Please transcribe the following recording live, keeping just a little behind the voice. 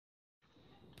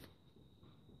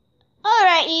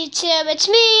YouTube? It's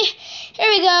me. Here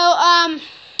we go.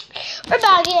 We're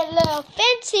about to get a little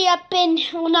fancy up in,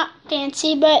 well, not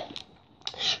fancy, but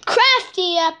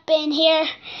crafty up in here.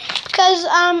 Because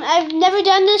I've never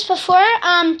done this before.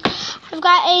 I've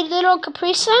got a little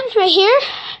caprisun right here.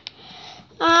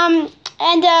 I'm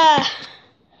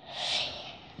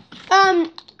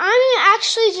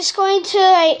actually just going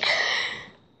to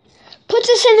put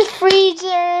this in the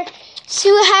freezer,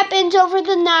 see what happens over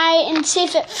the night, and see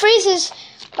if it freezes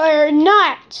or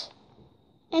not.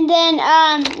 And then,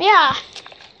 yeah.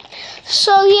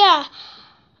 So, yeah.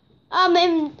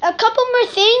 And a couple more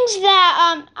things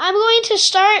that I'm going to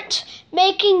start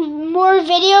making more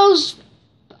videos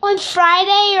on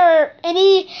Friday or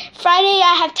any Friday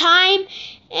I have time.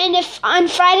 And if on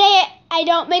Friday I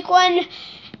don't make one,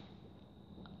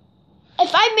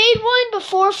 if I made one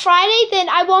before Friday, then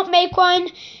I won't make one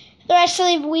the rest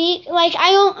of the week. Like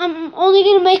I'm only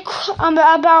gonna make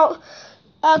about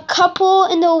a couple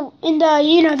in the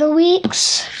the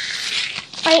weeks,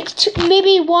 like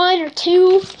maybe one or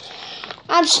two.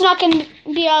 I'm just not gonna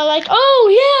be all like, oh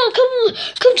yeah,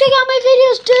 come check out my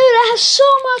videos, dude. I have so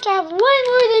much. I have way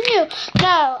more than you.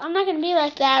 No, I'm not gonna be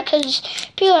like that, because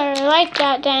people are like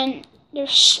that, then they're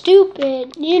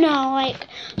stupid.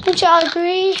 Don't y'all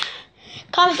agree?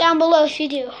 Comment down below if you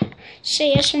do.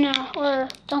 Say yes or no, or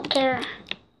don't care,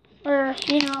 or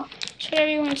it's whatever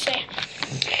you want to say.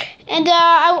 And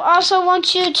I also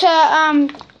want you to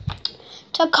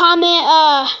comment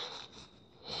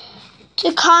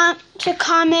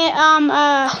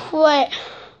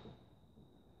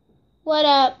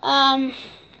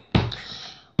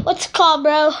what's it called,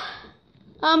 bro?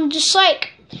 Just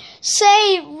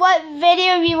say what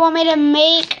video you want me to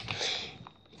make.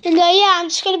 And yeah, I'm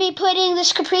just gonna be putting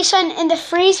this caprisun in the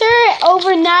freezer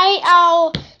overnight.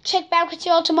 I'll check back with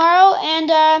you all tomorrow,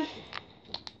 and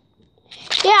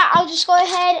yeah, I'll just go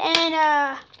ahead and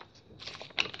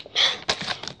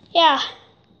yeah.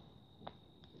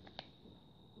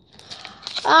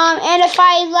 And if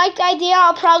I like the idea,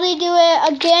 I'll probably do it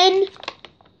again.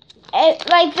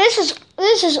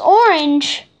 This is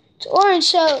orange. It's orange,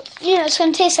 so it's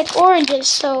gonna taste like oranges.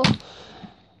 So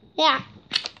yeah,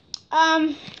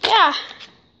 yeah.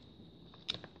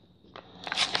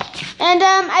 And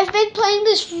I've been playing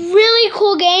this really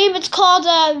cool game. It's called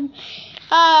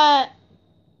I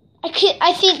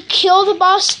think Kill the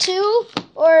Boss 2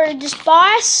 or just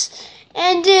Boss.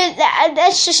 And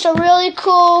that's just a really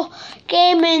cool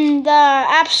game in the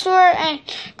App Store, and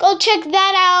go check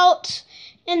that out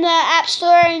in the App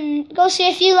Store and go see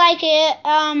if you like it.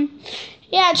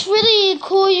 Yeah, it's really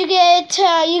cool. You get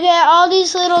all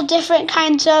these little different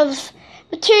kinds of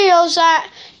materials. That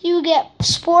you get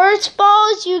sports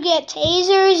balls, you get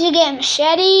tasers, you get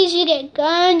machetes, you get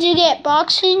guns, you get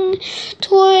boxing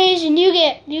toys, and you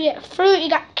get fruit. You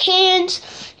got cans,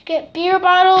 you get beer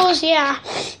bottles. Yeah.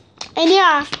 And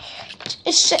yeah,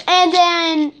 and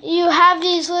then you have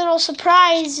these little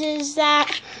surprises that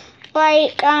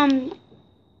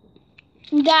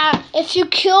that if you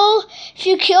kill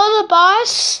the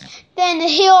boss, then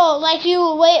he'll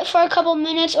you wait for a couple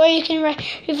minutes, or you can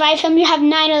revive him. You have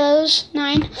 9 of those.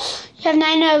 9. You have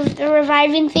 9 of the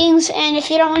reviving things, and if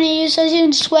you don't want to use those, you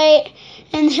can just wait,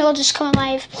 and he'll just come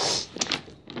alive.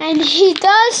 And he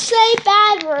does say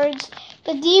bad words,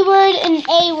 the D word and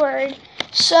A word.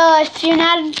 So if you're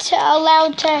not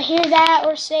allowed to hear that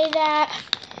or say that,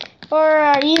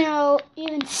 or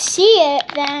even see it,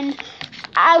 then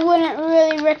I wouldn't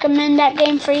really recommend that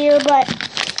game for you. But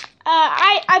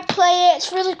I play it.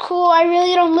 It's really cool. I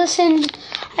really don't listen to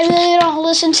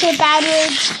the bad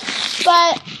words.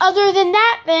 But other than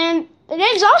that, then the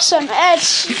game's awesome.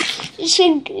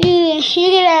 You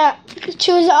get to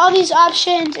choose all these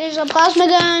options. There's a plasma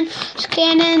gun, there's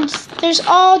cannons, there's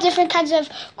all different kinds of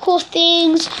cool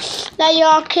things that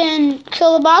y'all can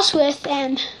kill the boss with,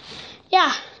 and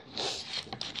yeah.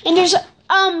 And there's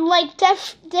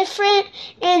different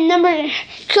in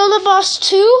Kill the Boss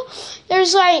 2.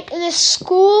 There's this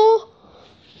school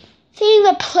thing,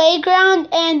 the playground,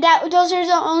 and those are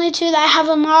the only 2 that I have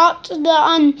unlocked.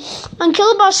 On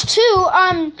Kill the Boss 2,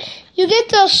 you get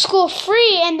the school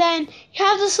free, and then you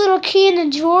have this little key in the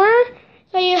drawer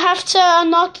that you have to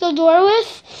unlock the door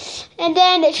with. And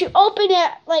then if you open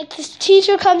it, this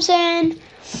teacher comes in,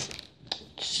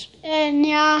 and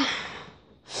yeah,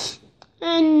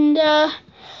 and yeah,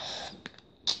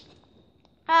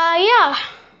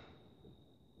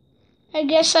 I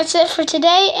guess that's it for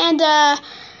today. And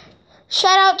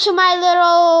shout out to my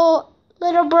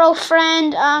little bro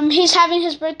friend. He's having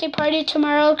his birthday party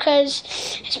tomorrow, because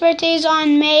his birthday is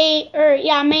on May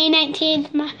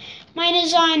 19th. Mine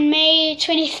is on May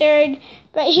 23rd.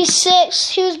 But he's 6.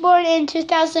 He was born in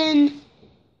 2000.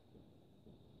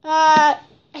 I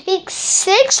think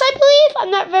 6, I believe.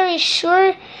 I'm not very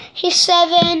sure. He's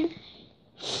 7.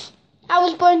 I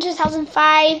was born in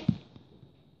 2005.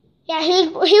 Yeah, he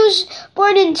was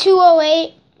born in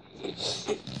 208.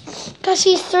 Because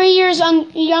he's 3 years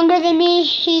younger than me.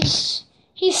 He's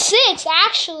 6,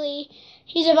 actually.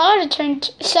 He's about to turn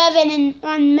 7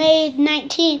 on May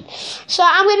 19th. So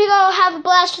I'm going to go have a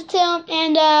blast with him.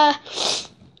 And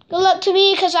good luck to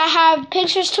me because I have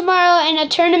pictures tomorrow and a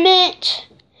tournament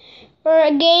or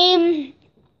a game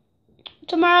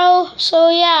tomorrow. So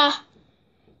yeah,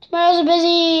 tomorrow's a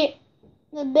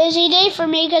busy day for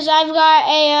me because I've got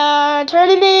a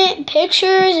tournament,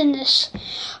 pictures, and this.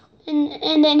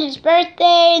 And then his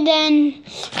birthday, and then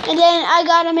I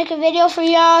gotta make a video for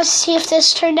y'all, see if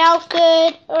this turned out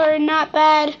good or not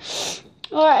bad,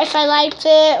 or if I liked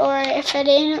it or if I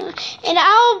didn't.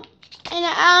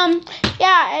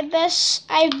 Yeah,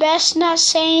 I best not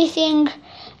say anything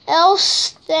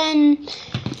else. Then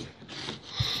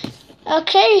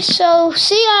okay, so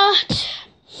see ya.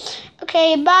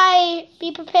 Okay, bye.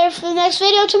 Be prepared for the next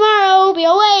video tomorrow. Be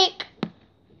awake.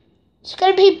 It's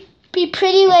gonna be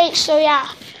pretty late, so yeah.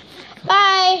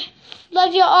 Bye.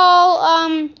 Love you all.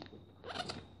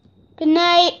 Good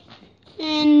night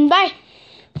and bye.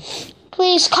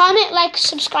 Please comment, like,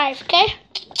 subscribe, okay?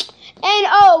 And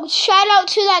oh, shout out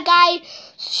to that guy.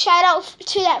 Shout out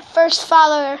to that first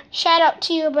follower. Shout out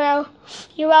to you, bro.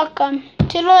 You're welcome.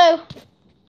 Toodaloo.